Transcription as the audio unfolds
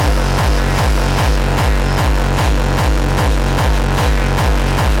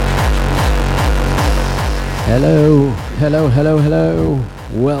Hello, hello, hello, hello.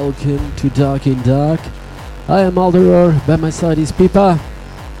 Welcome to Dark in Dark. I am Alderor. By my side is Pipa.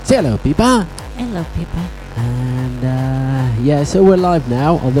 Say hello, Pipa. Hello, Pipa. And yeah, so we're live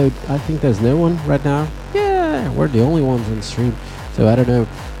now. Although I think there's no one right now. Yeah, we're the only ones on stream. So I don't know.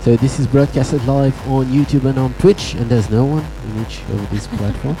 So this is broadcasted live on YouTube and on Twitch, and there's no one in each of these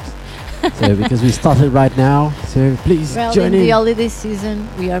platforms. So because we started right now, so please join in in. The holiday season,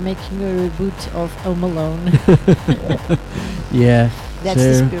 we are making a reboot of Home Alone. Yeah, That's so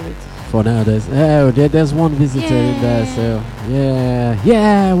the spirit. for now, there's one visitor in there. So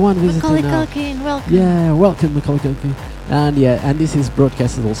yeah, one visitor Macaulay now. Culkin, welcome. Yeah, welcome Macaulay Culkin. And this is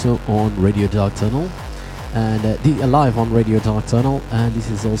broadcasted also on Radio Dark Tunnel, and live on Radio Dark Tunnel, and this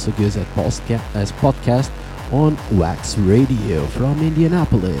is also goes as podcast on Wax Radio from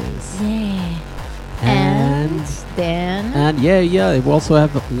Indianapolis. Yeah. And then we also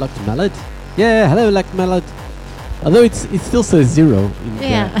have Luck Mallet. Yeah, hello Luck Mallet. Although it still says 0 in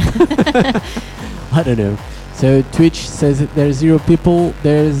there. I don't know. So Twitch says that there's 0 people.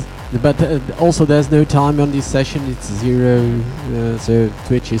 But also there's no time on this session. It's 0. So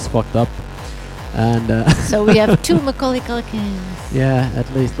Twitch is fucked up. And so we have 2 Macaulay Culkins. Yeah, at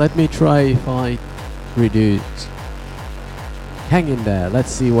least. Let me try if I redo it. Hang in there. Let's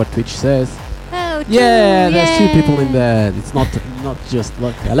see what Twitch says. Oh, yeah, there's 2 people in there. It's not just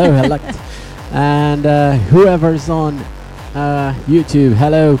Luck. Hello, hello. And whoever's on YouTube,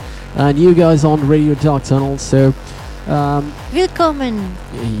 hello. And you guys on Radio Dark Tunnel. So Willkommen.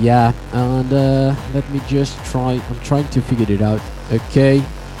 Yeah, and let me just try. I'm trying to figure it out. Okay,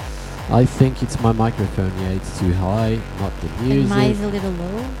 I think it's my microphone. Yeah, it's too high, not the music. And mine is a little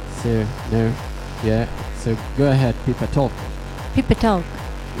low. So no, yeah. So go ahead, Pipa, talk. Pipa talk.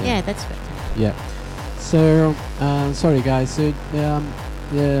 Yeah, that's better. Yeah. So sorry guys. So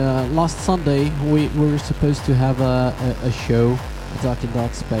last Sunday we were supposed to have a show, a Dark in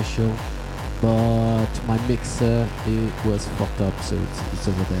Dark special, but my mixer it was fucked up, so it's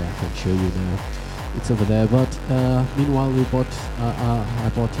over there. I can show you now. It's over there. But meanwhile, I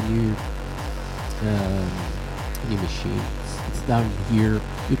bought a new machine. It's down here.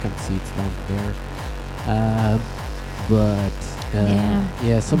 You can see it's down there. But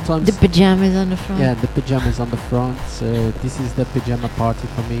yeah, sometimes the pajamas on the front. Yeah, the pajamas on the front. So this is the pajama party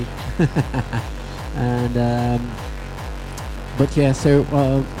for me. And but yeah, so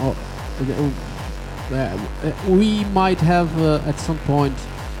we might have at some point.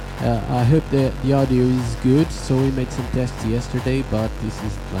 I hope the audio is good. So we made some tests yesterday, but this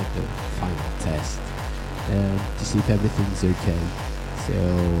is like the final test to see if everything's okay. So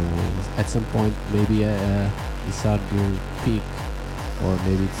at some point, maybe the sound will peak, or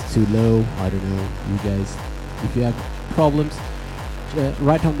maybe it's too low. I don't know. You guys, if you have problems,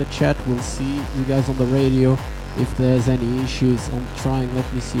 write on the chat. We'll see you guys on the radio. If there's any issues, I'm trying.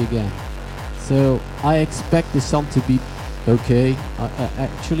 Let me see again. So I expect the sound to be okay.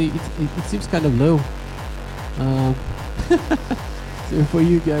 Actually, it seems kind of low. So for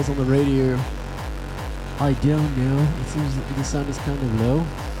you guys on the radio, I don't know. It seems the sound is kind of low.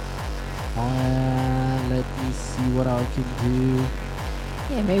 Let me see what I can do.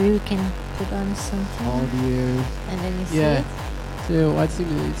 Yeah, maybe we can put on something. Audio. And then you see Yeah. it. So it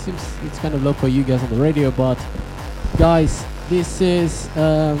seems it's kind of low for you guys on the radio, but guys, this is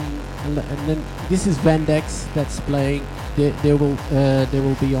and then this is Vendex that's playing. They will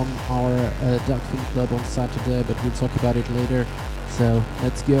be on our Dark Film Club on Saturday, but we'll talk about it later. So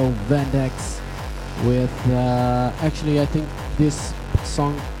let's go Vendex with actually I think this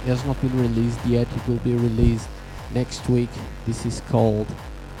song has not been released yet. It will be released next week. This is called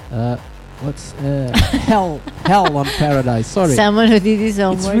what's Hell on Paradise. Sorry, Someone who did his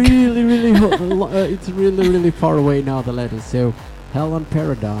homework. it's really far away now, the letters. So Hell on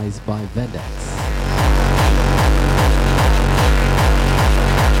Paradise by Vendex.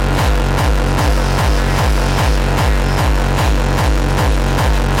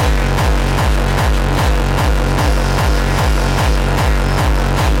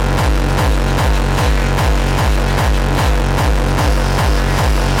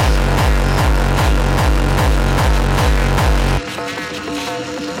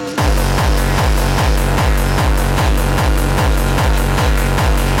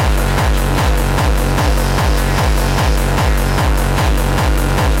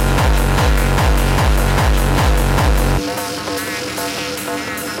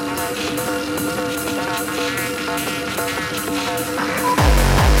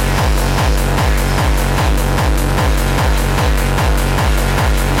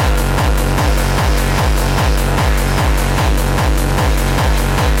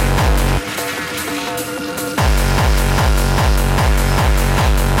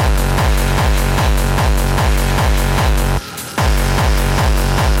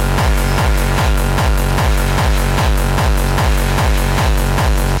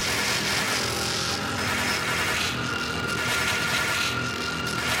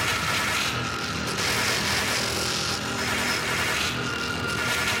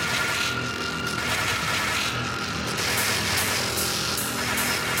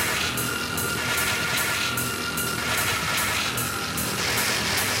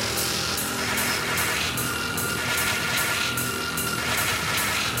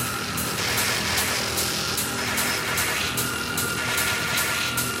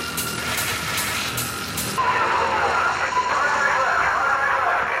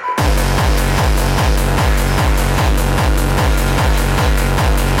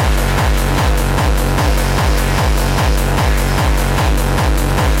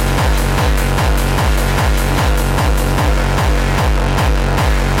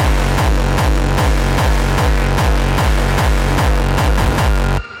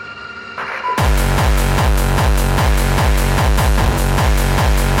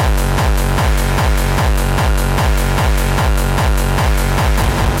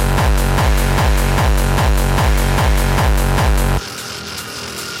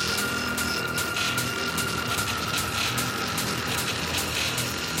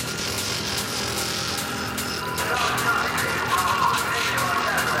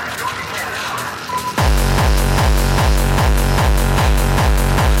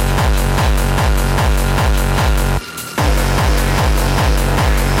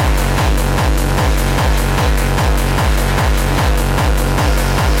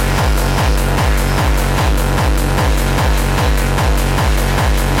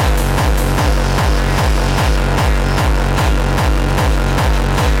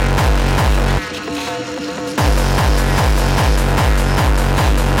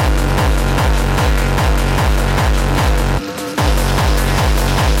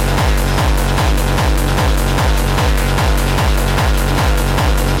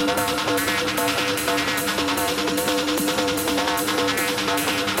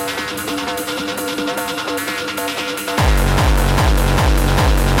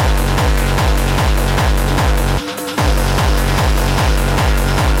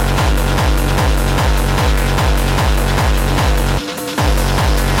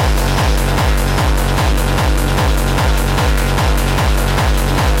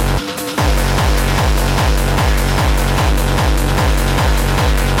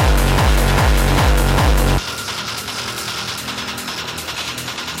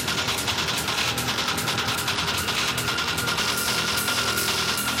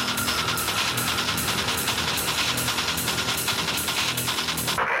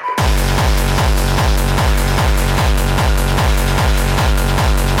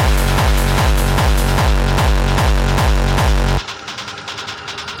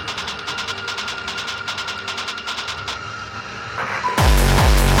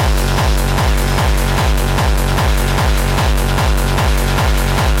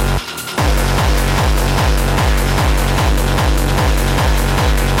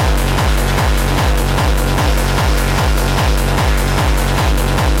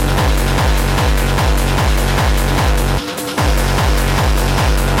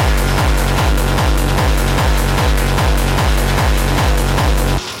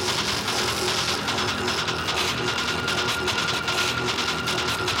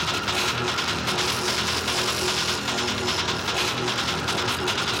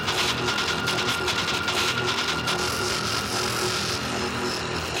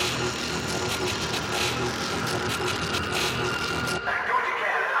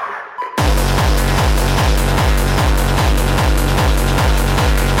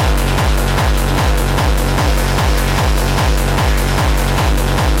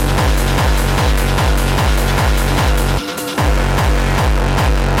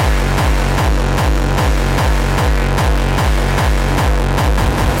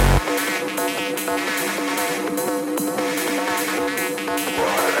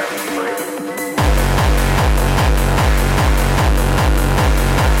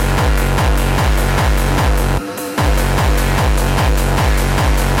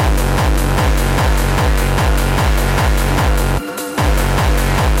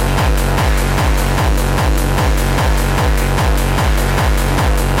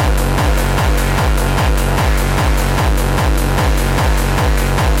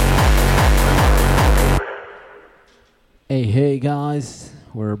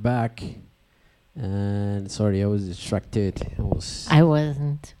 we're back. And sorry, I was distracted. I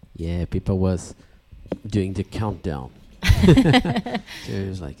wasn't. Yeah, people was doing the countdown. So it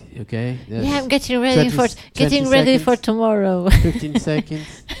was like, okay. Yeah, I'm getting ready 20 ready for seconds. tomorrow. 15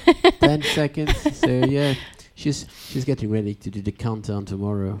 seconds, 10 seconds. So yeah, she's getting ready to do the countdown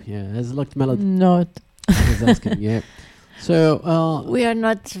tomorrow. Yeah, as locked melody. Not. I was asking. Yeah. So We are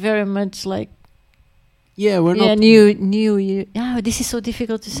not very much like. yeah, we're Yeah, not New Year. Oh, this is so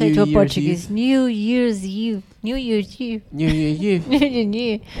difficult to say New to a Year's Portuguese. Eve. New Year's Eve. New Year's Eve. New Year. New Year's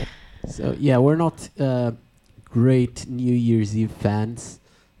Eve. So yeah, we're not great New Year's Eve fans.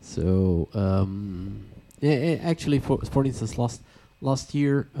 So actually, for instance, last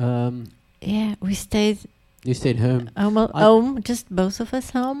year Yeah, we stayed you stayed home. home, just both of us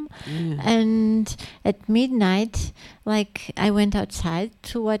home. Yeah. And at midnight, like I went outside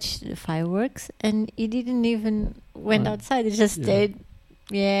to watch the fireworks, and he didn't even went Oh, outside. He just yeah. stayed.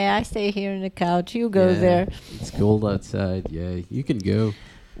 Yeah, I stay here on the couch. You go Yeah, there. It's cold outside. Yeah, you can go.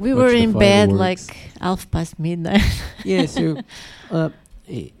 We watch were the in bed like fireworks. midnight. Yeah.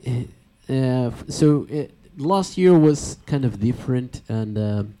 So, last year was kind of different,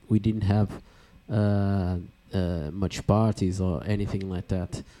 and we didn't have much parties or anything like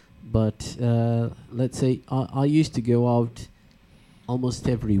that. But let's say I used to go out almost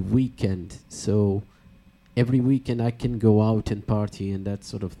every weekend. So every weekend I can go out and party and that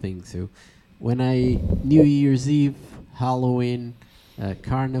sort of thing. So when New Year's Eve, Halloween,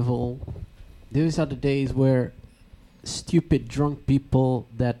 Carnival, those are the days where stupid drunk people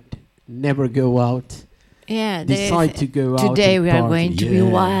that never go out Yeah, decide to go out. today and we are party. going to be Yeah.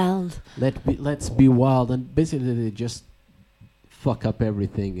 wild. Let's be wild, and basically they just fuck up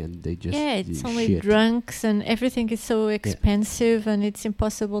everything, and they just Yeah, it's do only shit. drunks and everything is so expensive and it's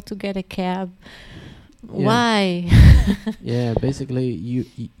impossible to get a cab. Yeah. Why? Yeah, basically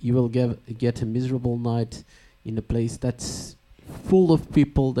you will get a miserable night in a place that's full of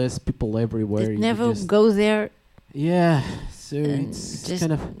people. There's people everywhere. Just you never just- go there. Yeah, so And it's just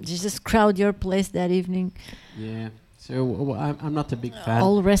kind of Just crowd your place that evening. yeah. So I'm not a big fan,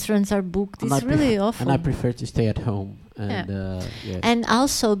 All restaurants are booked. And It's I really awful. and I prefer to stay at home. And yeah, And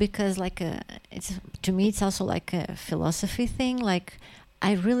also because it's to me it's also like a philosophy thing. Like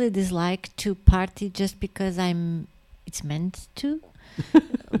I really dislike to party just because it's meant to.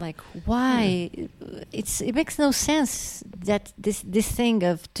 Like why? It makes no sense that this thing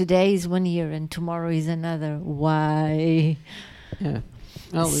of today is 1 year and tomorrow is another. Why? yeah.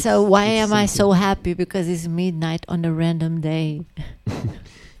 Well, So why it's am I so something. happy because it's midnight on a random day?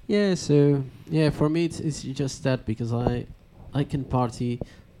 Yeah, so yeah, for me it's just that because I can party,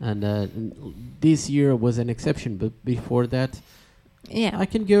 and this year was an exception, but before that Yeah. I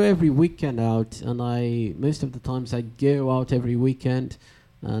can go every weekend out, and most of the times I go out every weekend,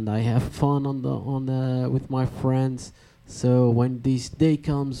 and I have fun with my friends. So when this day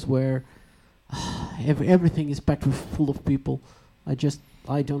comes where everything is packed with full of people,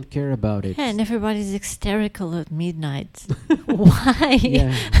 I don't care about it. Yeah, and everybody's hysterical at midnight. Why?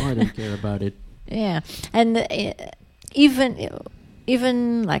 Yeah, I don't care about it. Yeah, and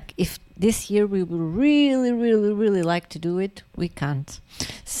even like if this year we would really, really, really like to do it, we can't.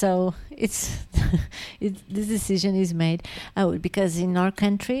 So this decision is made because in our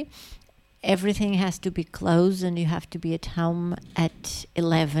country, everything has to be closed and you have to be at home at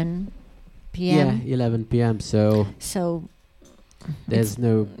 11 p.m. Yeah, 11 p.m. So So there's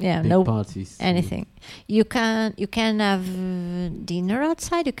no big no parties. anything. You can have dinner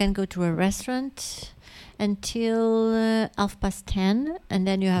outside. You can go to a restaurant until 10:30, and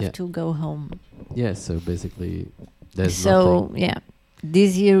then you have Yeah. to go home. Yeah, so basically there's So nothing. yeah,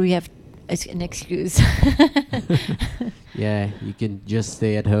 this year we have an excuse. Yeah, you can just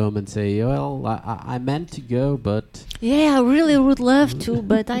stay at home and say, well, I meant to go, but Yeah, I really would love to,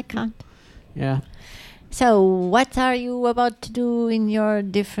 but I can't. yeah. So, what are you about to do in your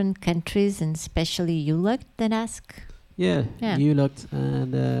different countries, and especially you looked and ask? Yeah, Yeah. you looked,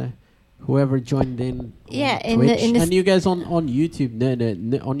 and whoever joined in Yeah, on in the- Twitch, in the and you guys on YouTube, no,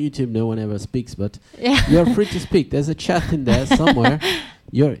 on YouTube no one ever speaks, but Yeah. you're free to speak. There's a chat in there somewhere.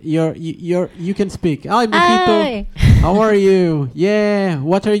 You can speak. Hi, Mojito. Hi. How are you? Yeah.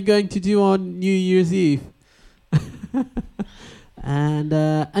 What are you going to do on New Year's Eve?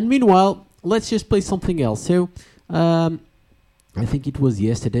 And meanwhile, let's just play something else. So, I think it was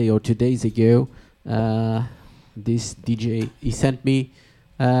yesterday or 2 days ago. This DJ he sent me.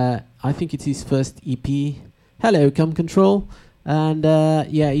 I think it's his first EP. Hello, Come Control. And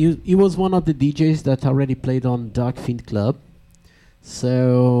yeah, he was one of the DJs that already played on Dark Fiend Club.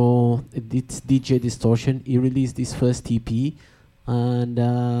 So it's DJ Distortion. He released his first EP and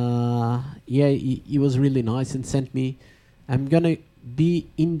yeah, he was really nice and sent me. I'm gonna be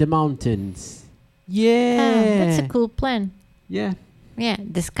in the mountains. Yeah, That's a cool plan. Yeah, Yeah,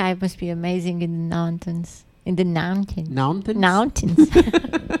 the sky must be amazing in the mountains. In the mountains. mountains. Mountains.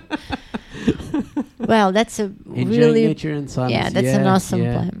 Well, that's a Enjoying really nature and silence. yeah, that's an awesome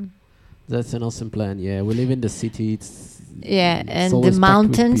yeah. plan. That's an awesome plan. Yeah, we live in the city. Yeah, it's and the always packed with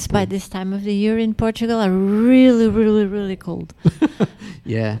mountains by people. this time of the year in Portugal are really, really, really cold.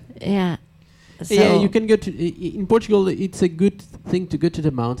 Yeah. Yeah. So Yeah, you can go to in Portugal. It's a good thing to go to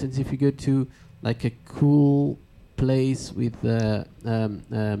the mountains if you go to like a cool place with a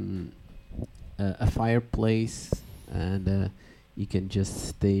fireplace, and you can just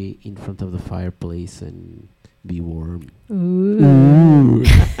stay in front of the fireplace and be warm. Ooh.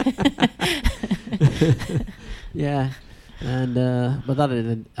 Yeah, and but other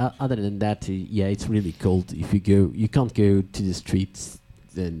than that, yeah, it's really cold. If you go, you can't go to the streets.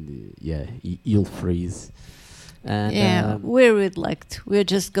 Then yeah, you'll freeze. And Yeah, we're relaxed. We're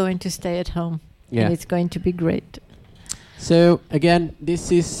just going to stay at home. yeah. And it's going to be great. So again,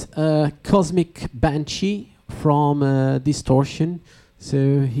 this is Cosmic Banshee from Distortion.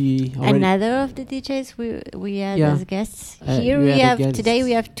 So he already Another of the DJs we had Yeah. as guests. we Here we had a have guest. today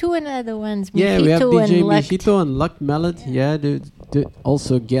we have two another ones. yeah, we have Mojito DJ and Luck. Mojito and Luck Mallet. Yeah, the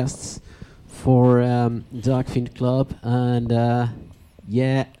also guests for Darkfiend Club, and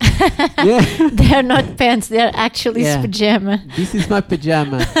yeah, yeah. They're not pants, they're actually Yeah. pajama. This is my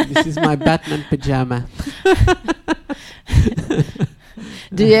pajama. This is my Batman pajama.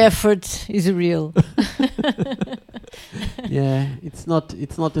 The effort is real. Yeah, it's not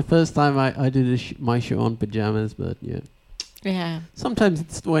the first time I do my show on pajamas, but yeah. Yeah. Sometimes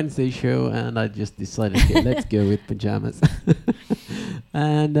it's Wednesday show, and I just decided, okay, let's go with pajamas.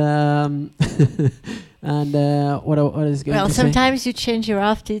 And what I was going Well, to say? sometimes you change your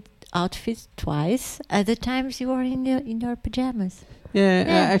outfit twice. Other times you are in your pajamas. Yeah,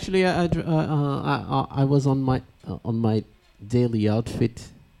 Yeah. actually, I was on my daily outfit,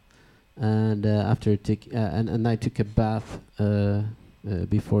 and after and I took a bath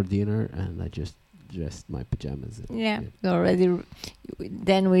before dinner, and I just dressed my pajamas. Yeah. Already.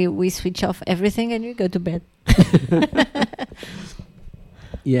 Then we switch off everything and we go to bed.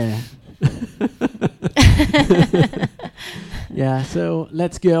 Yeah. Yeah, so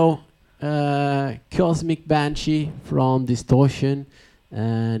let's go. Cosmic Banshee from Distortion,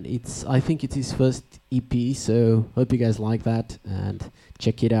 and I think it's his first EP, so hope you guys like that and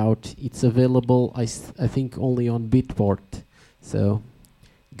check it out. It's available, I think, only on Beatport, so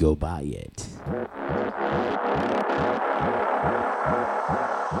go buy it.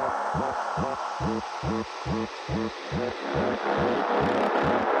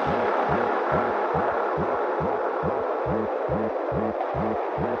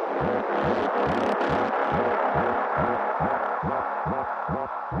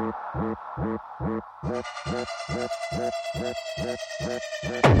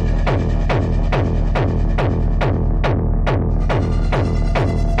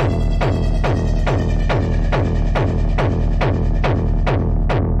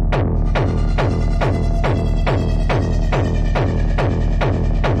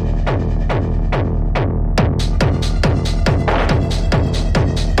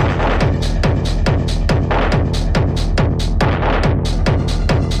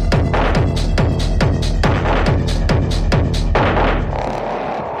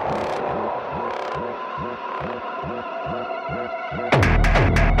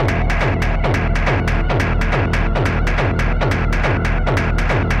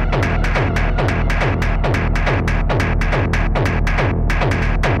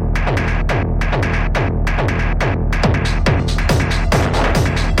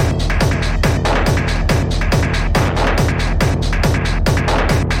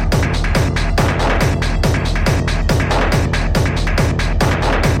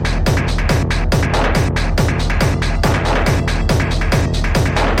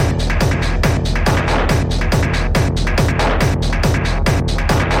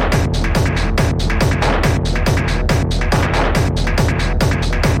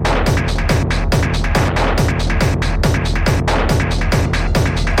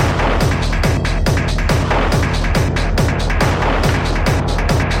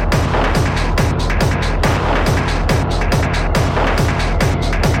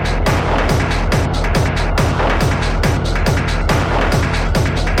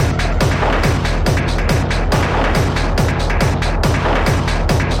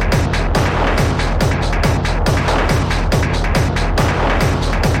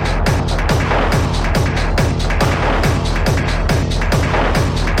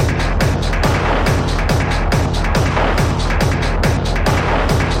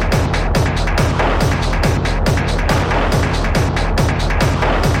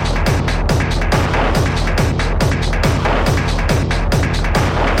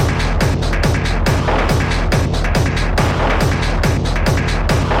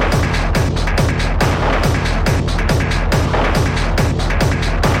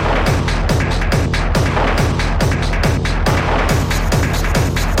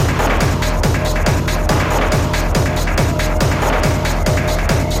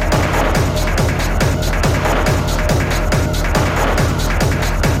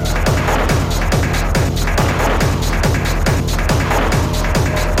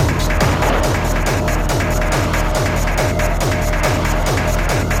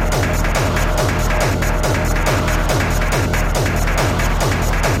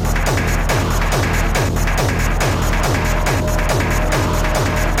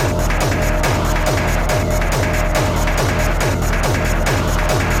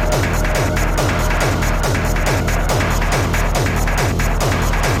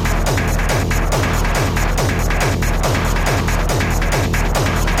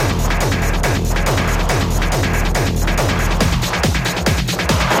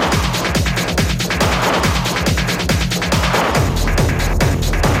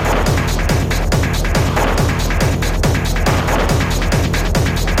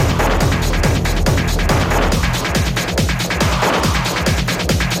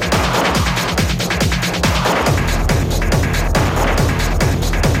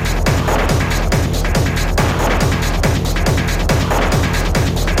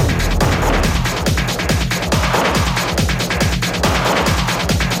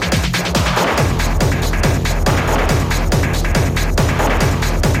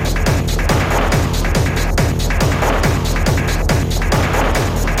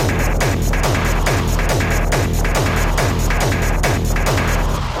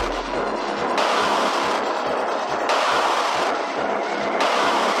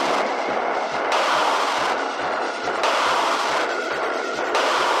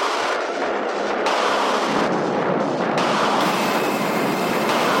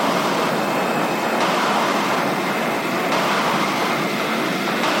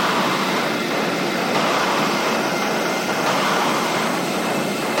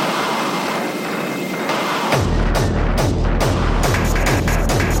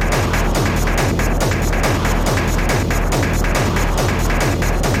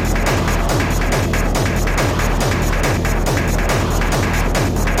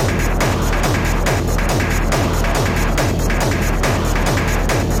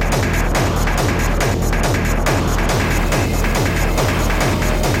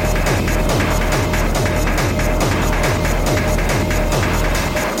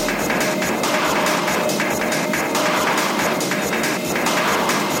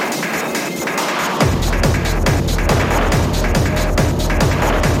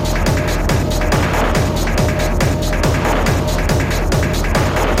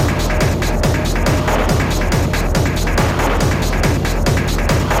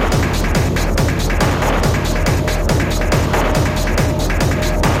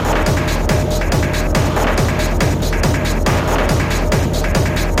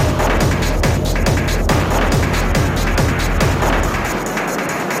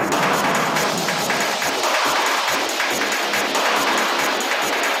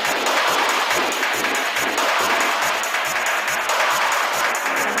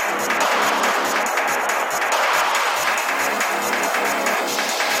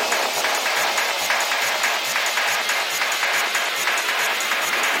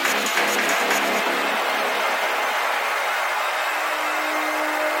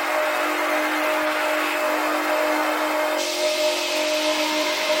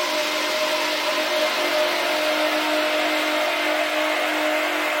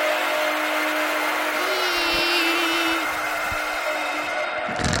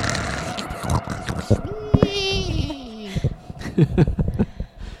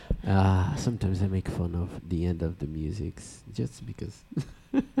 Sometimes I make fun of the end of the musics just because.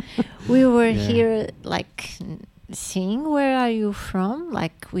 We were Yeah. here like seeing where are you from?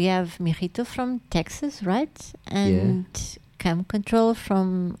 Like we have Mijito from Texas, right? And Cam Control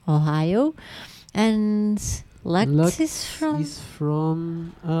from Ohio, and Lux is from. He's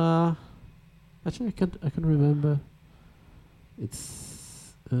from. Actually, I can't remember.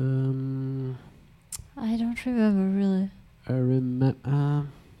 It's. I don't remember really. I remember.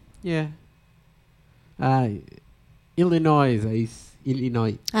 Yeah. Illinois. Is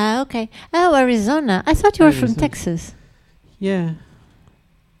Illinois. Ah, okay. Oh, Arizona. I thought you were from Arizona. Texas. Yeah.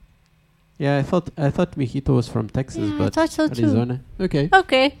 Yeah, I thought Mijito was from Texas, Yeah, I but thought so too. Arizona. Okay.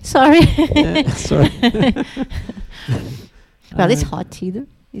 Okay, sorry. Yeah, sorry. Well, it's hot either.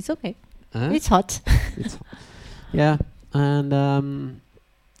 It's okay. Huh? It's hot. It's yeah, and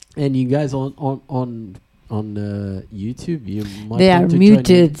you guys on YouTube, you might They are want to join in.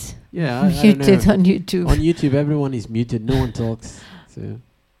 muted. Yeah, I don't Muted know. on YouTube. On YouTube, everyone is muted. No one talks. So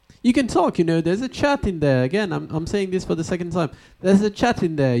you can talk. You know, there's a chat in there. Again, I'm saying this for the second time. There's a chat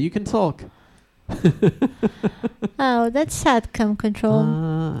in there. You can talk. Oh, that's sad, Cam Control.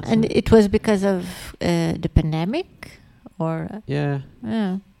 And So- it was because of the pandemic? Or, yeah,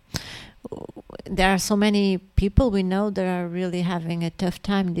 yeah. There are so many people we know that are really having a tough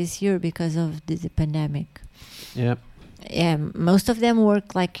time this year because of the pandemic. yeah, Yeah, most of them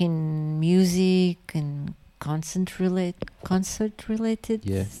work like in music and concert related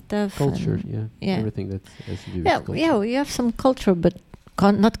Yeah. stuff. culture. and- Yeah, yeah. everything that has to do with Yeah, culture. yeah, we have some culture, but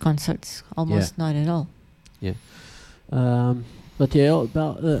not concerts. Almost not at all. But yeah,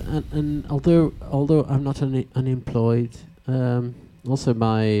 about and although I'm not unemployed, also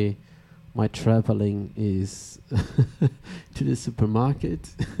my traveling is to the supermarket.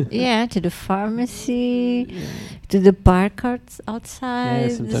 Yeah, to the pharmacy, to the park outside.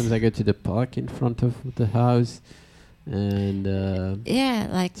 Yeah, sometimes I go to the park in front of the house, and Yeah,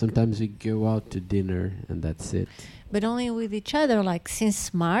 like, sometimes we go out to dinner, and that's it. but only with each other. Like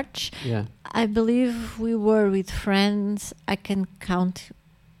since March, Yeah, I believe we were with friends. I can count,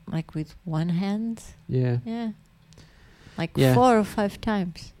 like with one hand. yeah. Yeah, like Yeah. 4 or 5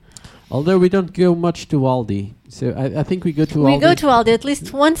 times. Although we don't go much to Aldi, so I think we go to We Aldi. go to Aldi at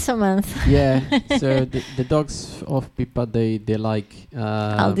least once a month. Yeah, so the dogs of Pippa, they like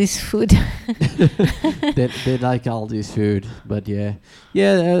Aldi's food. they like Aldi's food, but yeah,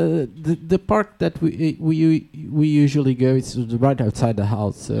 the park that we usually go is right outside the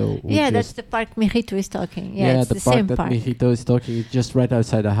house. So we Yeah, that's just- the park Mijito is talking. Yeah, it's the the park same that park. Mijito is talking is just right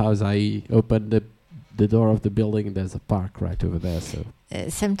outside the house. I open the door of the building, and there's a park right over there. So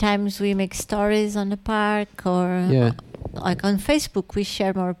Sometimes we make stories on the park, or yeah, like on Facebook, we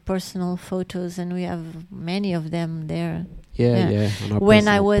share more personal photos, and we have many of them there. yeah. on our When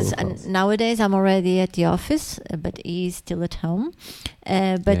I personal was profiles. nowadays, I'm already at the office, but he's still at home.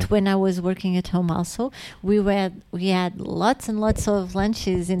 But Yeah. when I was working at home, also we had lots and lots of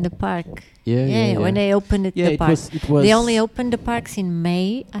lunches in the park. yeah. When they opened yeah, the park, it was. they only opened the parks in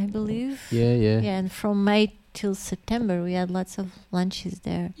May, I believe. Yeah. Yeah, and from May till September, we had lots of lunches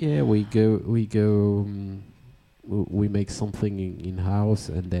there. Yeah, we go. We make something in house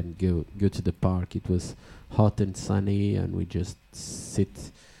and then go to the park. It was hot and sunny, and we just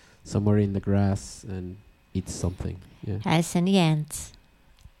sit somewhere in the grass and eat something. Yeah. Us and the ants.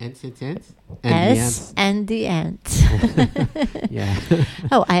 Ants. And Us and the ants. Yeah.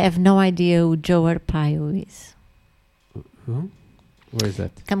 Oh, I have no idea who Joe Arpaio is. Who? Where is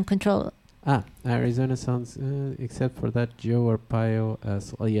that? Come control. Arizona sounds. Except for that, Joe Arpaio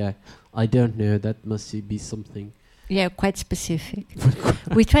as. Oh yeah, I don't know. That must be something. Yeah, quite specific.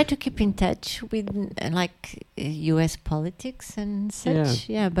 We try to keep in touch with U.S. politics and such.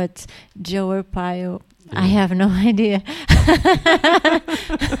 Yeah, but Joe Arpaio, I have no idea.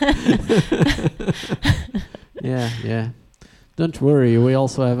 Yeah. Don't worry. We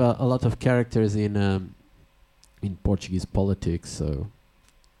also have a lot of characters in Portuguese politics, so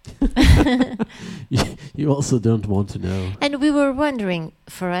you also don't want to know. And we were wondering,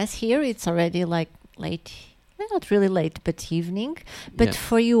 for us here, it's already like late. Well, not really late, but evening. But Yeah.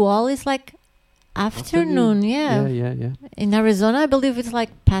 for you all, it's like afternoon. Yeah. Yeah. In Arizona, I believe it's like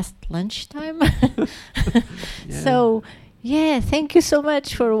past lunchtime. Yeah. So, yeah, thank you so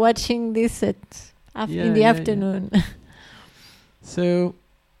much for watching this in the Yeah. afternoon. So,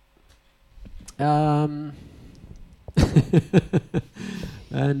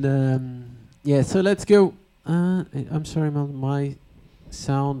 and yeah. So let's go. I'm sorry, my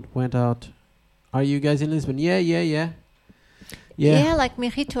sound went out. Are you guys in Lisbon? Yeah. Yeah, like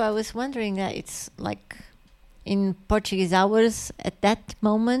Mijito, I was wondering that it's like in Portuguese hours, at that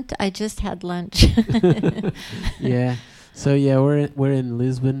moment, I just had lunch. Yeah. So yeah, we're in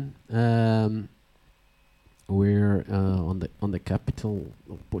Lisbon. We're on the capital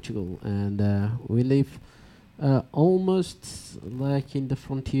of Portugal, and we live almost like in the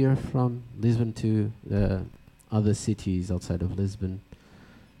frontier from Lisbon to the other cities outside of Lisbon,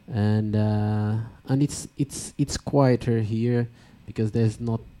 and it's quieter here because there's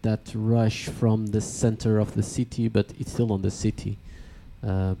not that rush from the center of the city, but it's still on the city,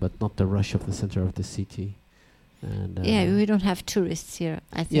 but not the rush of the center of the city. And Yeah, we don't have tourists here.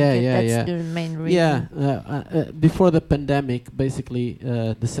 I think that's the main reason. Yeah, before the pandemic, basically,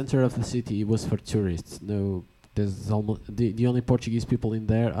 the center of the city was for tourists. No, there's almost the only Portuguese people in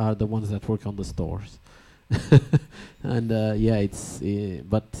there are the ones that work on the stores. And yeah,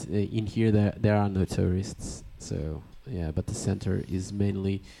 but in here there are no tourists. So yeah, but the center is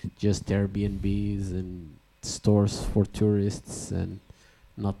mainly just Airbnbs and stores for tourists and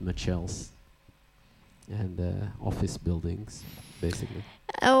not much else. And office buildings, basically.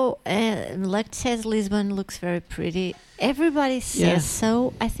 Oh, Lect says Lisbon looks very pretty. Everybody says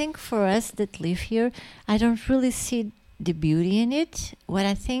so. I think for us that live here, I don't really see the beauty in it. What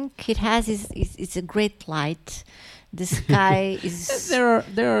I think it has is it's a great light. The sky is.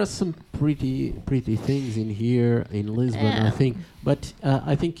 There are some pretty things in here in Lisbon, I think. But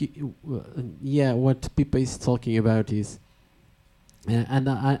I think what Pipa is talking about is. And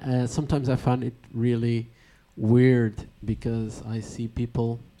I sometimes I find it really weird because I see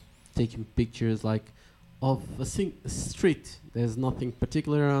people taking pictures like of a street. There's nothing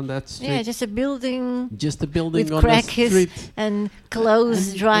particular on that street. Yeah, just a building. Just a building with on cracks the street and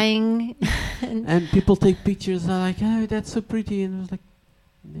clothes drying. and people take pictures like, oh, that's so pretty, and I was like,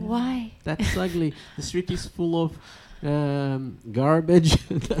 yeah, why? That's ugly. The street is full of garbage.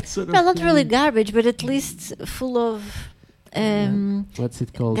 That sort of Well, not thing. really garbage, but at least full of. What's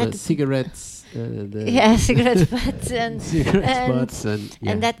it called? Cigarettes. Cigarette butts and cigarette butts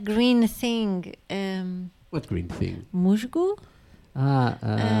and that green thing. What green thing? Musgo.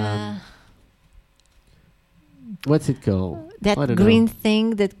 What's it called? That green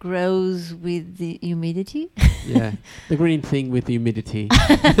thing that grows with the humidity. Yeah, the green thing with the humidity.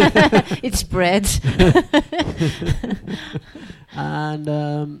 It spreads.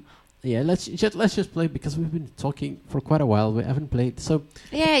 And. Yeah, let's just play because we've been talking for quite a while. We haven't played, so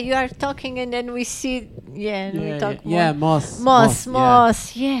yeah, you are talking, and then we see, we talk more. Yeah, moss.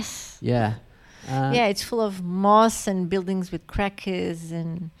 Yes. Yeah. Yeah, it's full of moss and buildings with crackers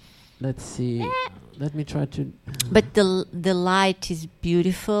and. Let's see. Let me try to. But the light is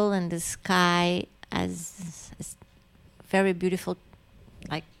beautiful, and the sky has very beautiful,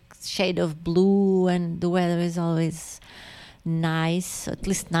 like shade of blue, and the weather is always. Nice, at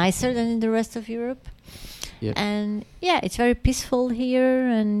least nicer than in the rest of Europe. Yep. And yeah, it's very peaceful here,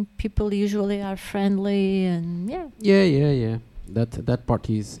 and people usually are friendly, and yeah. That part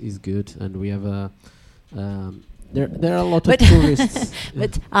is good, and we have a there are a lot of tourists.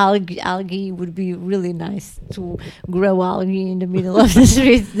 But algae would be really nice to grow algae in the middle of the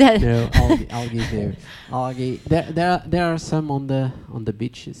street. No, algae there. Algae there are some on the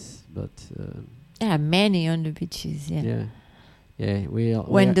beaches, but there are many on the beaches. Yeah. Yeah,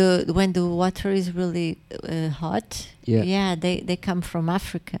 when the water is really hot. Yeah, they come from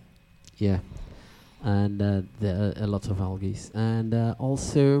Africa. Yeah, and there are a lot of algae, and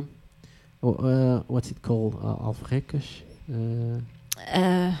also, what's it called? Alfrecas.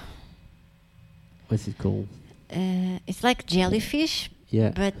 What's it called? It's like jellyfish.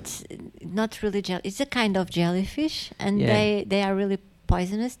 Yeah, but not really It's a kind of jellyfish, and they are really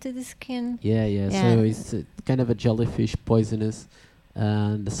poisonous to the skin. Yeah. So it's kind of a jellyfish, poisonous,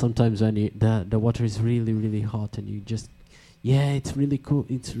 and sometimes when the water is really, really hot, and you just it's really cool.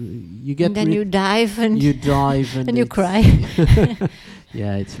 You get and then you dive and and you cry.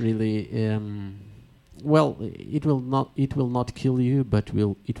 Yeah, it's really well. It will not kill you, but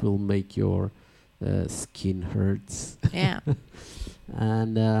it will make your skin hurts. Yeah.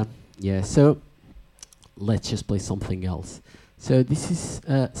 And so let's just play something else. So this is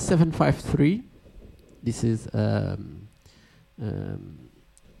 753. This is a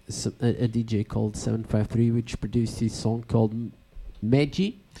DJ called 753, which produced this song called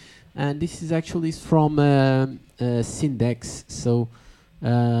Meji, and this is actually from Syndex. So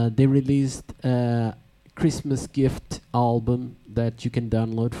they released a Christmas gift album that you can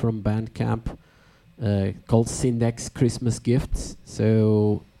download from Bandcamp called Syndex Christmas Gifts.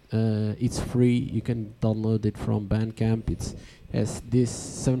 So it's free. You can download it from Bandcamp. It's has this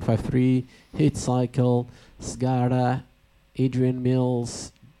 753, Hit Cycle, Sgara, Adrian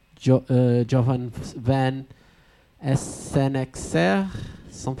Mills, Jovan Van, SNXR,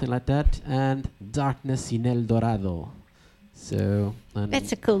 something like that, and Darkness in El Dorado. So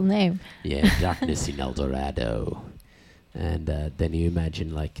That's a cool name. yeah, Darkness in El Dorado, and then you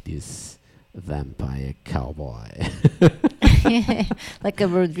imagine like this vampire cowboy. Like a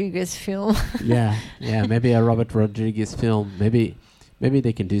Rodriguez film. yeah, maybe a Robert Rodriguez film. Maybe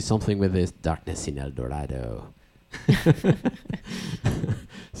they can do something with this Darkness in El Dorado.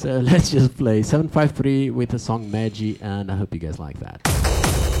 So let's just play 753 with the song Magi, and I hope you guys like that.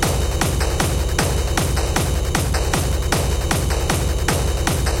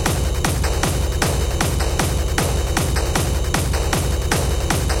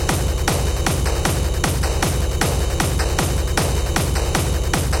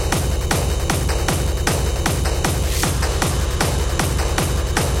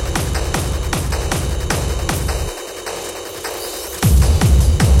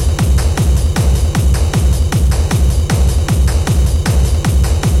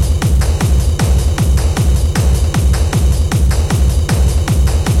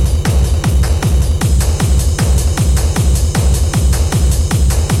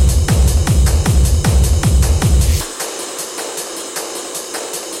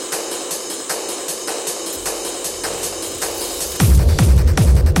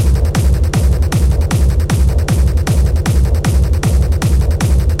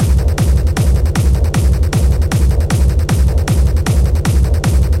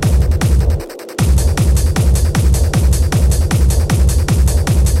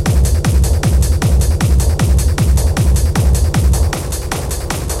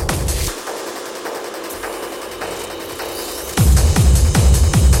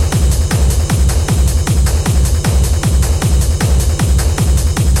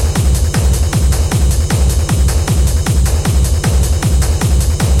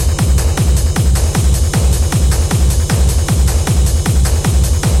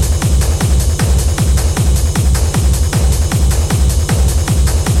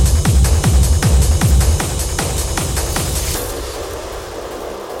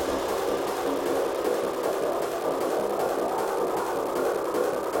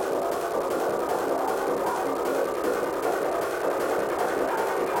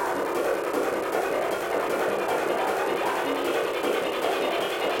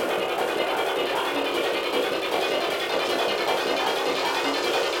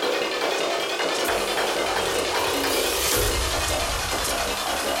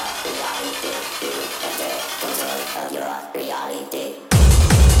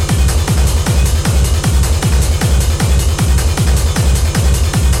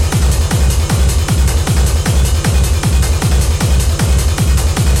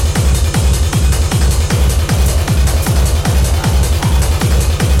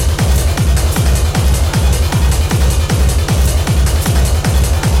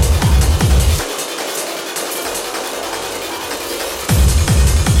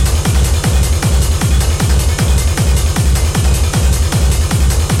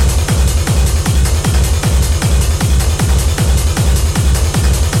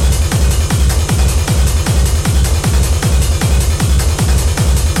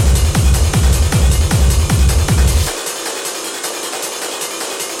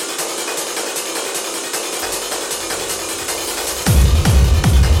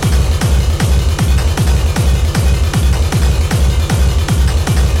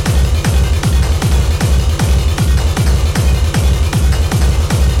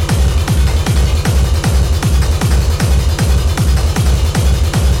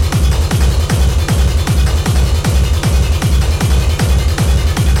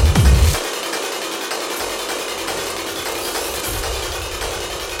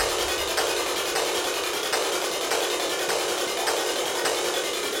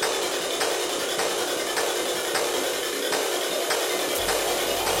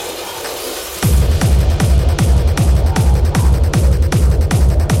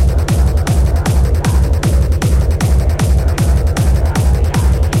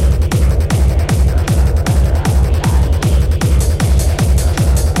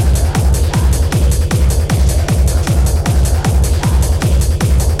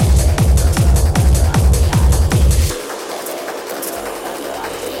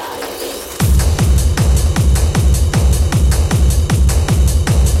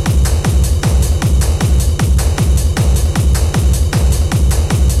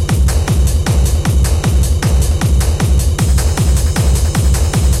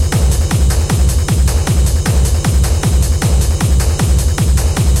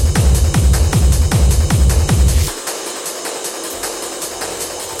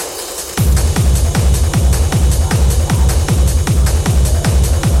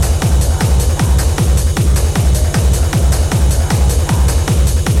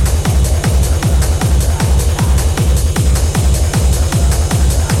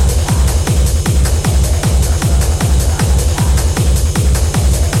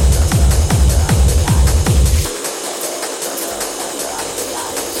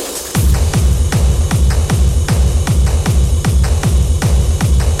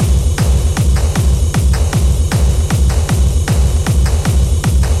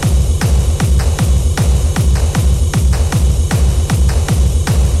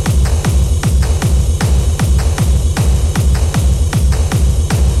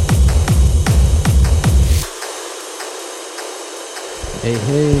 Hey,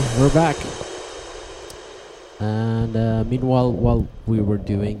 hey, we're back. And meanwhile, while we were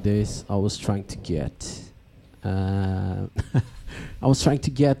doing this, I was trying to get, uh, I was trying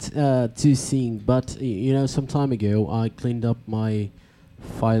to get to sing, but some time ago I cleaned up my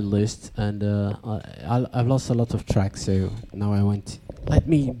file list, and I've lost a lot of tracks. So now I went. Let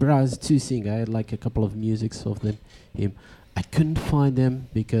me browse to sing. I had like a couple of musics of them. Him. I couldn't find them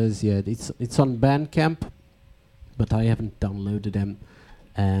because it's on Bandcamp, but I haven't downloaded them,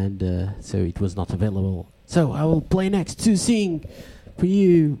 and so it was not available. So I will play next to sing for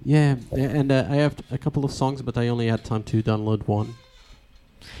you. Yeah, and I have a couple of songs, but I only had time to download one.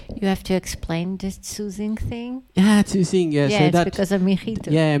 You have to explain this soothing thing. Yeah, to sing. Yeah, Yeah, so it's that because of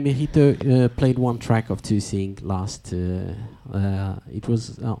Mijito. yeah, Mijito played one track of To Sing last. It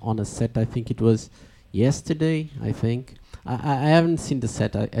was on a set. I think it was yesterday. I think I haven't seen the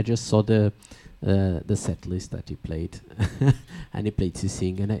set. I just saw the set list that he played, and he played To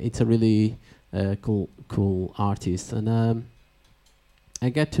Sing, and it's a really cool artist. And I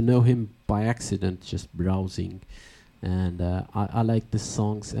got to know him by accident, just browsing, and I like the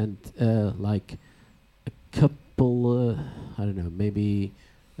songs, and like a couple, I don't know, maybe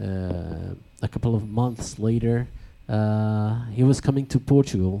a couple of months later, he was coming to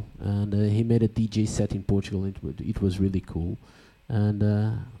Portugal, and he made a DJ set in Portugal. It was really cool, and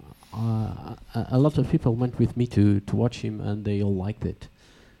a lot of people went with me to watch him, and they all liked it.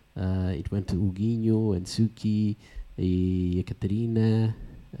 It went to Huguinho and Suki, Ekaterina,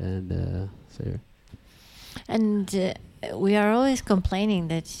 and so. And we are always complaining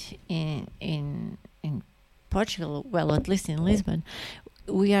that in Portugal, well, at least in Lisbon,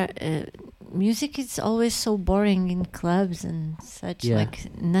 we are music is always so boring in clubs and such. Yeah.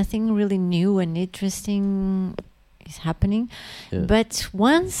 Like nothing really new and interesting is happening. Yeah. But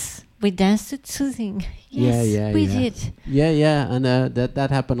once we danced to soothing, yes, we did. Yeah, and that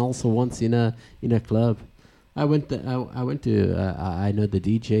happened also once in a club. I went to I know the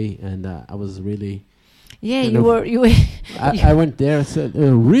DJ, and I was really. Yeah, kind you of- were you were. I went there and said,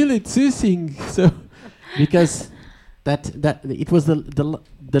 really to sing, so because that it was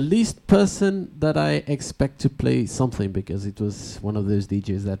the least person that I expect to play something, because it was one of those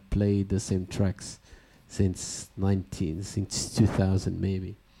DJs that played the same tracks since 2000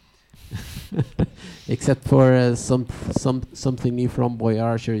 maybe. Except for something new from Boy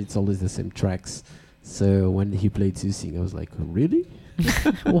Archer, it's always the same tracks. So when he played To Sing, I was like, really?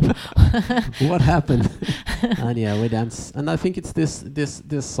 What happened? And yeah, we danced, and I think it's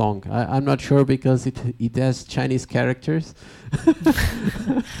this song. I'm not sure because it has Chinese characters,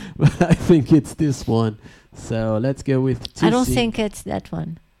 but I think it's this one. So let's go with To I don't Sing. think it's that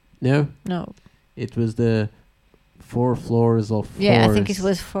one. No, No. it was the 4 floors of Yeah, I think it Force.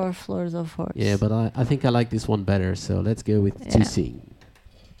 was 4 floors of horse. Yeah, but I think I like this one better. So let's go with Yeah. To Sing.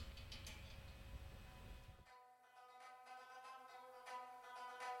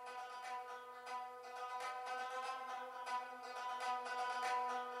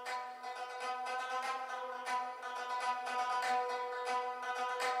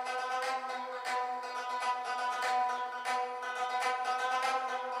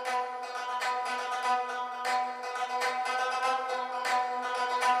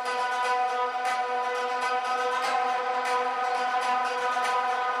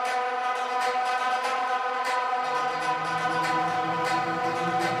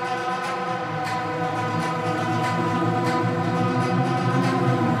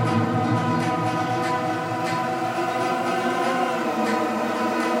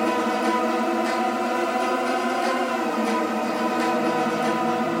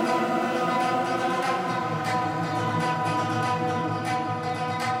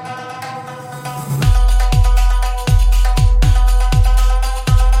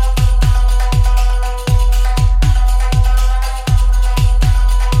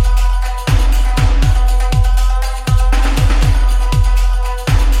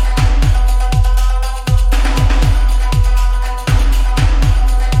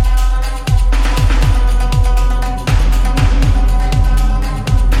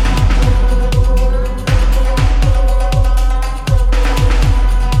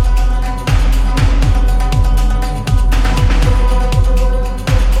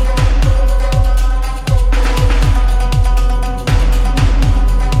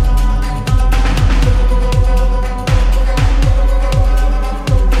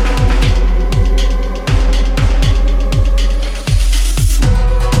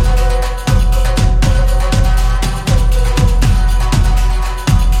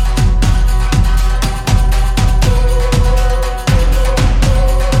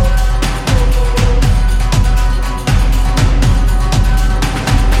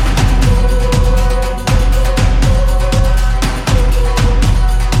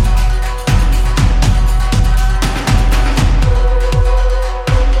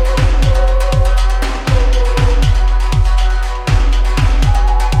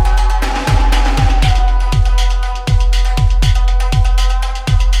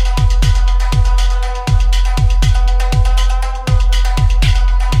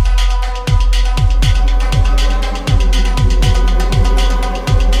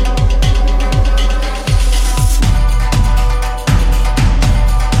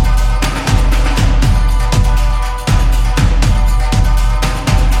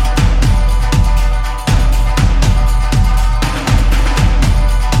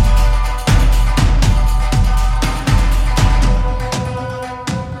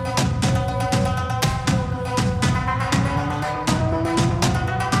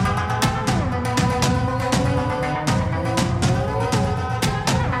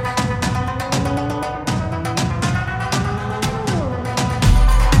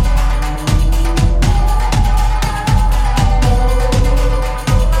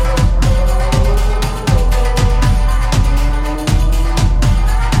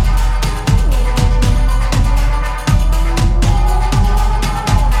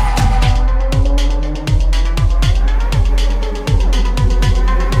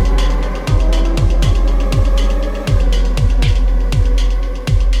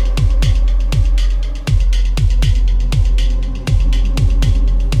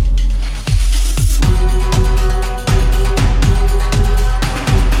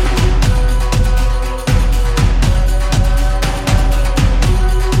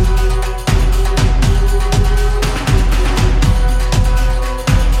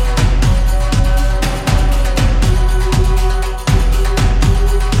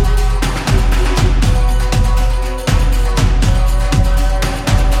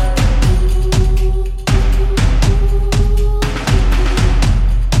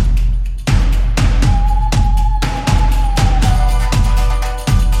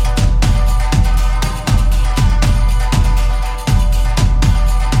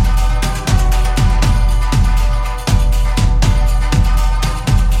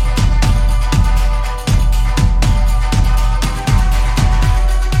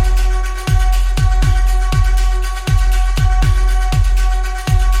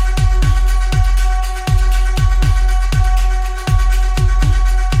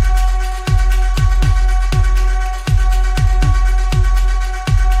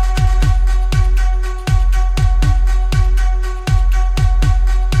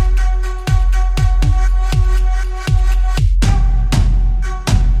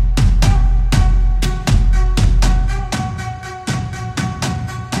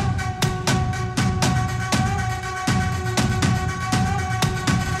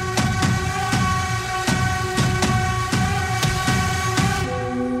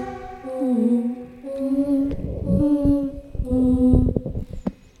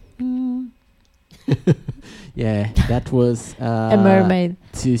 Yeah, that was A mermaid.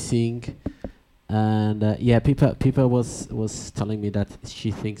 to sing. And yeah, Pipa was telling me that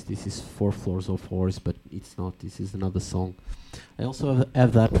she thinks this is Four Floors of Horrors, but it's not. This is another song. I also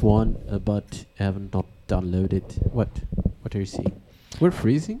have that one, but I haven't not downloaded. What are you seeing? We're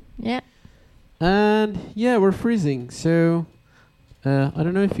freezing, Yeah. and yeah, we're freezing. So I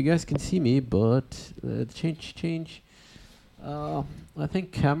don't know if you guys can see me, but change. I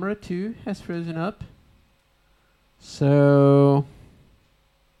think camera 2 has frozen up. So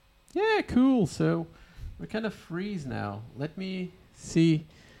yeah, cool. So we're kind of freeze now. Let me see.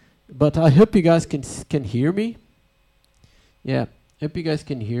 But I hope you guys can hear me. Yeah, hope you guys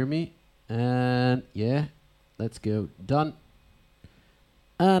can hear me. And yeah, let's go. Done.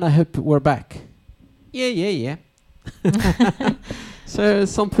 And I hope we're back. Yeah. So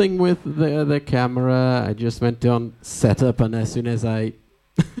something with the camera. I just went on setup, and as soon as I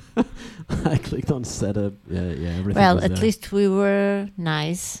I clicked on setup, yeah, everything. Well, was at there. least we were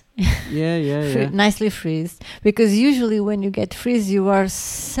nice. Yeah. Nicely freezed. Because usually when you get freeze, you are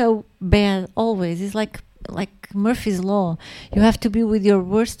so bad always. It's like Murphy's Law. You have to be with your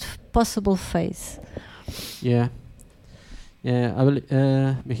worst possible face. Yeah. I will.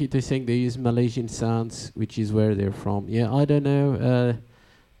 Mejito is saying they use Malaysian sounds, which is where they're from. Yeah, I don't know.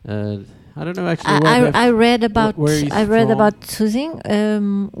 I don't know actually. I read about where he's from.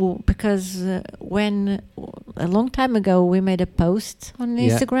 Suzing because when a long time ago we made a post on Yeah.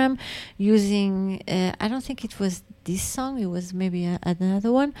 Instagram using I don't think it was this song, it was maybe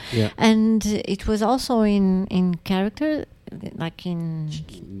another one, Yeah. and it was also in character, like in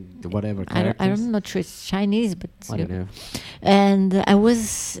Whatever I characters. don't not sure it's Chinese, but I don't know. and I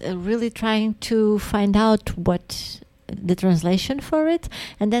was really trying to find out what the translation for it,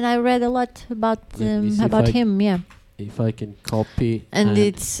 and then I read a lot about Let me see if I- him. Yeah, If I can copy. and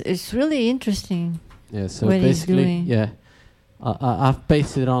it's really interesting. yeah. So what he's basically, doing. yeah, I've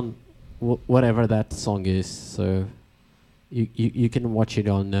pasted on whatever that song is. So you can watch it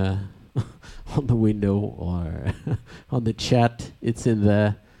on on the window or on the chat. It's in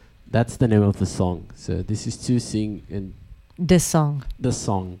there. That's the name of the song. So this is to sing and The song. the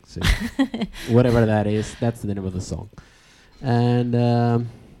song. So whatever that is, that's the name of the song. And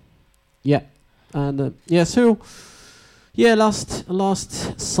so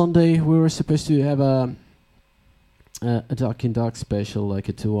last Sunday we were supposed to have a Dark in Dark special, like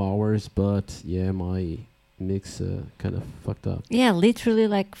a 2 hours, but yeah, my mix kind of fucked up. Yeah, literally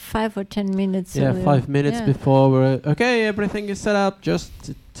like 5 or 10 minutes. Yeah, earlier. 5 minutes Yeah. before we're okay. Everything is set up. Just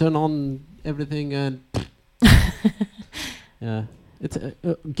turn on everything and yeah. It's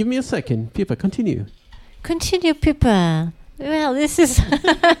give me a second, Pippa. Continue. Continue, Pippa. Well, this is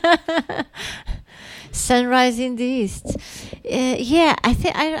Sunrise in the East. Yeah, I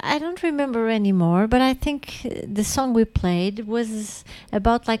think I don't remember anymore, but I think the song we played was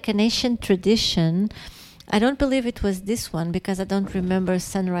about like an ancient tradition. I don't believe it was this one because I don't remember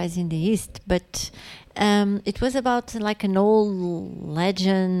Sunrise in the East, but it was about like an old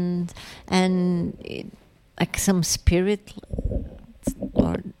legend and like some spirit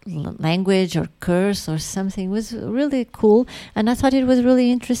or language or curse or something. It was really cool, and I thought it was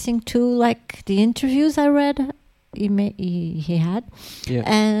really interesting too, like the interviews I read he had.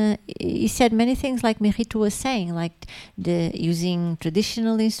 Yeah. He said many things like Mejito was saying, like the using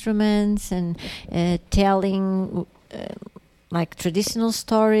traditional instruments and telling like traditional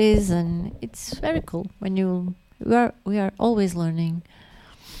stories, and it's very cool when we are always learning.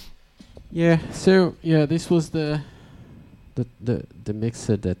 Yeah. So yeah, this was the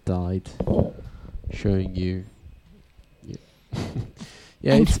mixer that died, showing you. Yeah.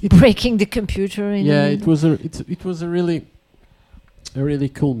 Yeah, and it's breaking the computer. yeah, it was a really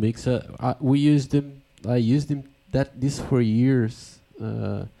cool mixer. We used him. I used him this for years.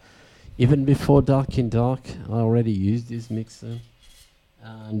 Even before Dark in Dark, I already used this mixer,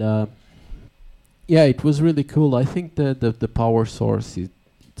 and yeah, it was really cool. I think the power source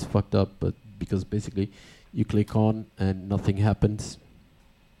it's fucked up, but because basically you click on and nothing happens.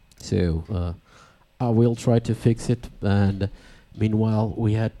 So I will try to fix it, and meanwhile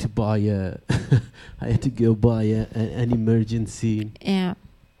we had to buy I had to go buy an emergency Yeah.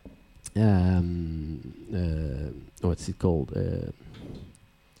 what's it called,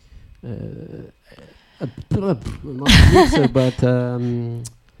 not a mixer, but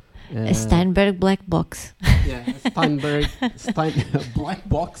A Steinberg black box. yeah, a Steinberg black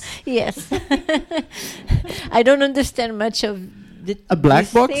box. Yes. I don't understand much of A black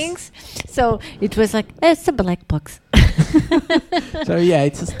these box? things. So it was like, it's a black box. So yeah,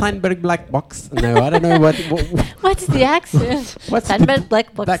 it's a Steinberg black box. No, I don't know what What's the accent? what's Steinberg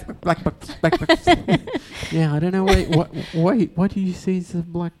black box. black box. Yeah, I don't know why do you say it's a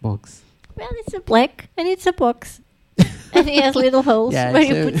black box? Well, it's a black and it's a box. And he has little holes Yeah, where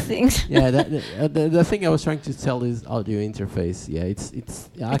you so- put things. Yeah, the thing I was trying to tell is audio interface. Yeah, I It's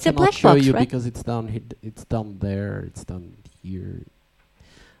a cannot black show box, you right? because it's down it's down there, it's down here,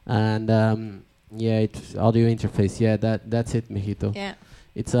 and yeah, it's audio interface. Yeah, that's it, Mijito. Yeah.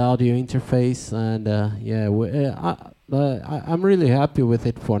 It's an audio interface, and yeah, I'm really happy with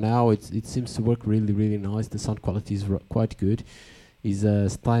it for now. It seems to work really nice. The sound quality is quite good. It's a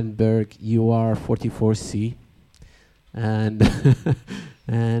Steinberg UR44C, and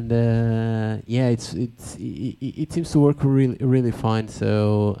and yeah, it seems to work really fine.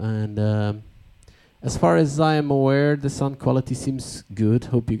 So and as far as I am aware, the sound quality seems good.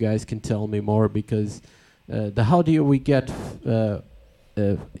 Hope you guys can tell me more, because the audio we get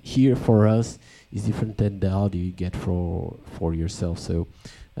here for us is different than the audio you get for yourself. So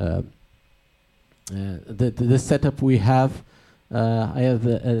the setup we have, I have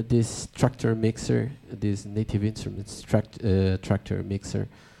this Traktor mixer, this Native Instruments Traktor mixer,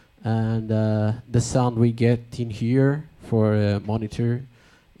 and the sound we get in here for a monitor,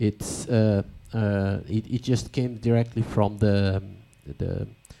 it's it just came directly from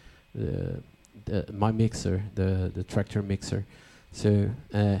my mixer, the Traktor mixer. So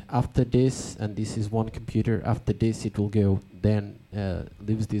after this, and this is one computer, after this it will go, then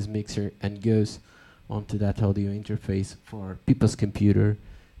leaves this mixer and goes onto that audio interface for Pippa's computer,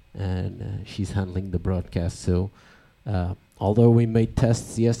 and she's handling the broadcast. So although we made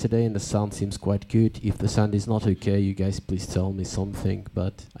tests yesterday and the sound seems quite good, if the sound is not okay, you guys please tell me something,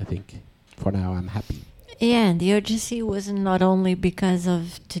 but I think for now I'm happy. Yeah, and the urgency was not only because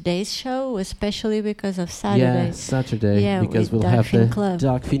of today's show, especially because of Saturday. Yeah, Saturday, Yeah, because with we'll Dark have Fin the Club.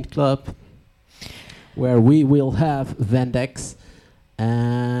 Dark Fin Club, where we will have Vendex,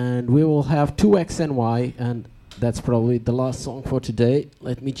 and we will have 2XNY, and that's probably the last song for today.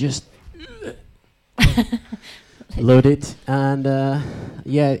 Let me just load it, and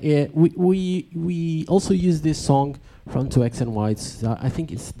yeah, we also use this song from 2XNY. It's, I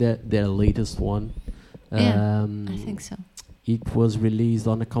think it's their latest one. Yeah, I think so. It was released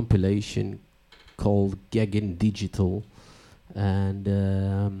on a compilation called Gegen Digital, and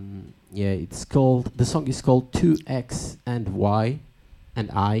yeah, the song is called 2X and Y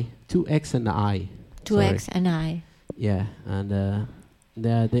and I, 2X and I. 2X and I. Yeah, and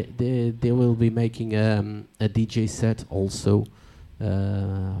they will be making a DJ set also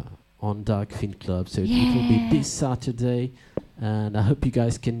on Dark Fin Club, so it will be this Saturday, and I hope you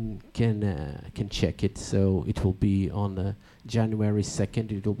guys can check it. So it will be on January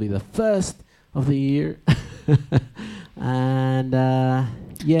 2nd. It will be the first of the year, and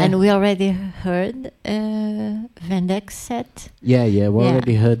yeah. And we already heard Vendex set. Yeah, we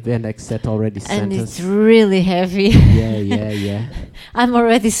already heard Vendex set already sent and us. it's really heavy. Yeah. I'm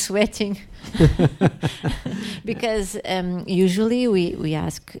already sweating. Because usually we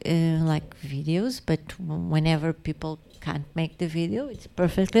ask like videos, but whenever people can't make the video, it's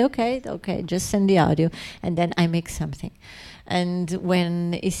perfectly okay. Okay, just send the audio, and then I make something. And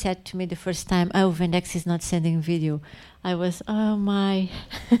when he said to me the first time, "Oh, Vendex is not sending video," I was, oh my.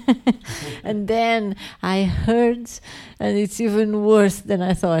 And then I heard, and it's even worse than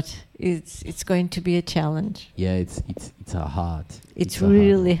I thought. It's going to be a challenge. Yeah, it's a hard. It's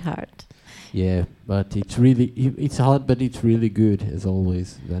really hard. Yeah, but it's hard, but it's really good as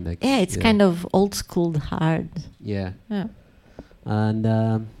always. Vendex. Yeah, it's kind of old school hard. Yeah. Yeah. And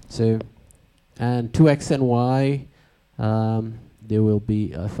 2XNY, they will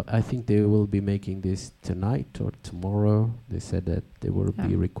be. I think they will be making this tonight or tomorrow. They said that they will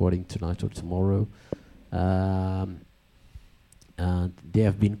be recording tonight or tomorrow. And they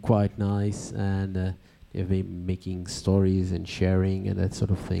have been quite nice, and they've been making stories and sharing and that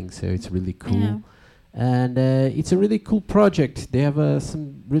sort of thing. So it's really cool. Yeah. And it's a really cool project. They have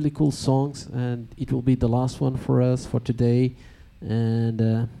some really cool songs, and it will be the last one for us for today.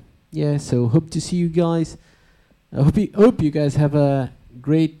 And yeah, so hope to see you guys. I hope you guys have a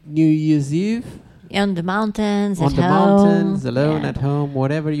great New Year's Eve. On the mountains, on at the home. mountains, alone Yeah. at home,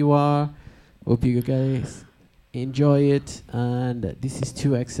 whatever you are. Hope you guys enjoy it. And this is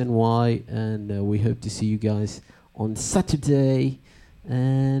 2XNY, and we hope to see you guys on Saturday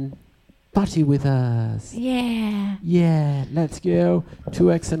and party with us. Yeah. Yeah, let's go.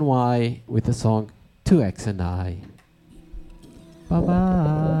 2XNY with the song 2X and I. Bye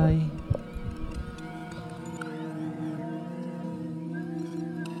bye.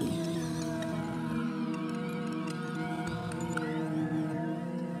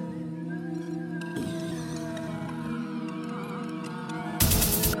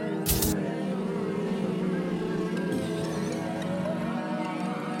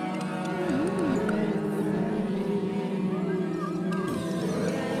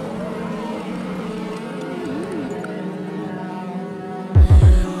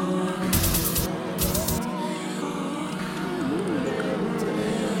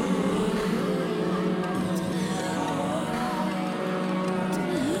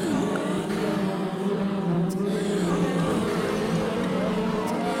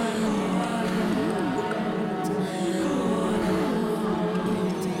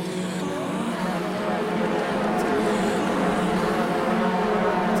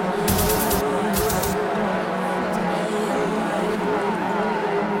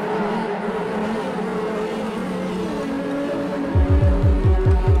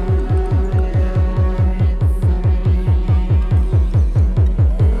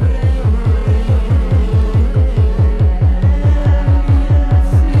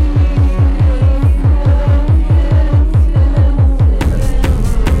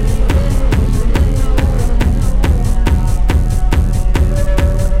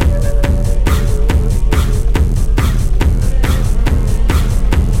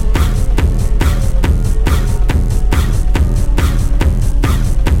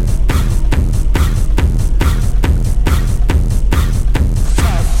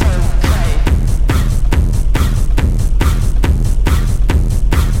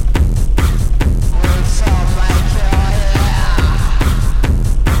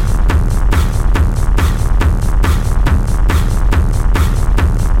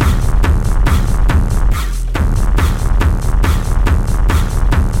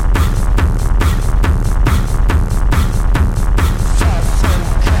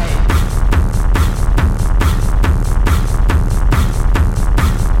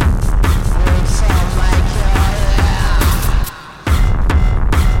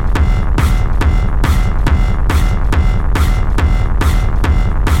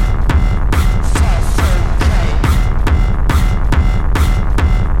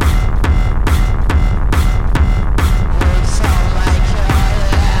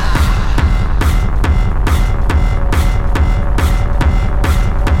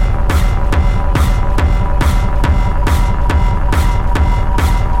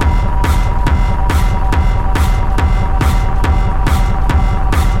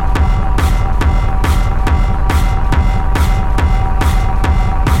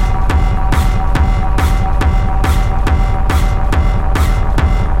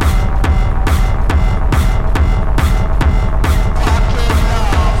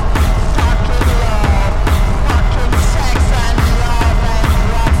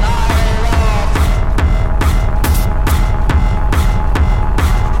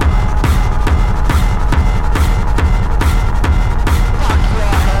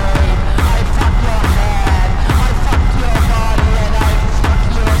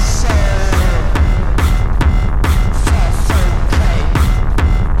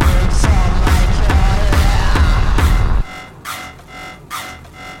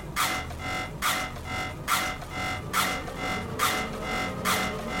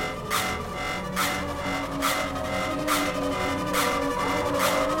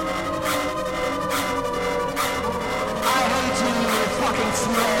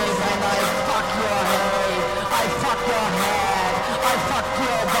 Yes,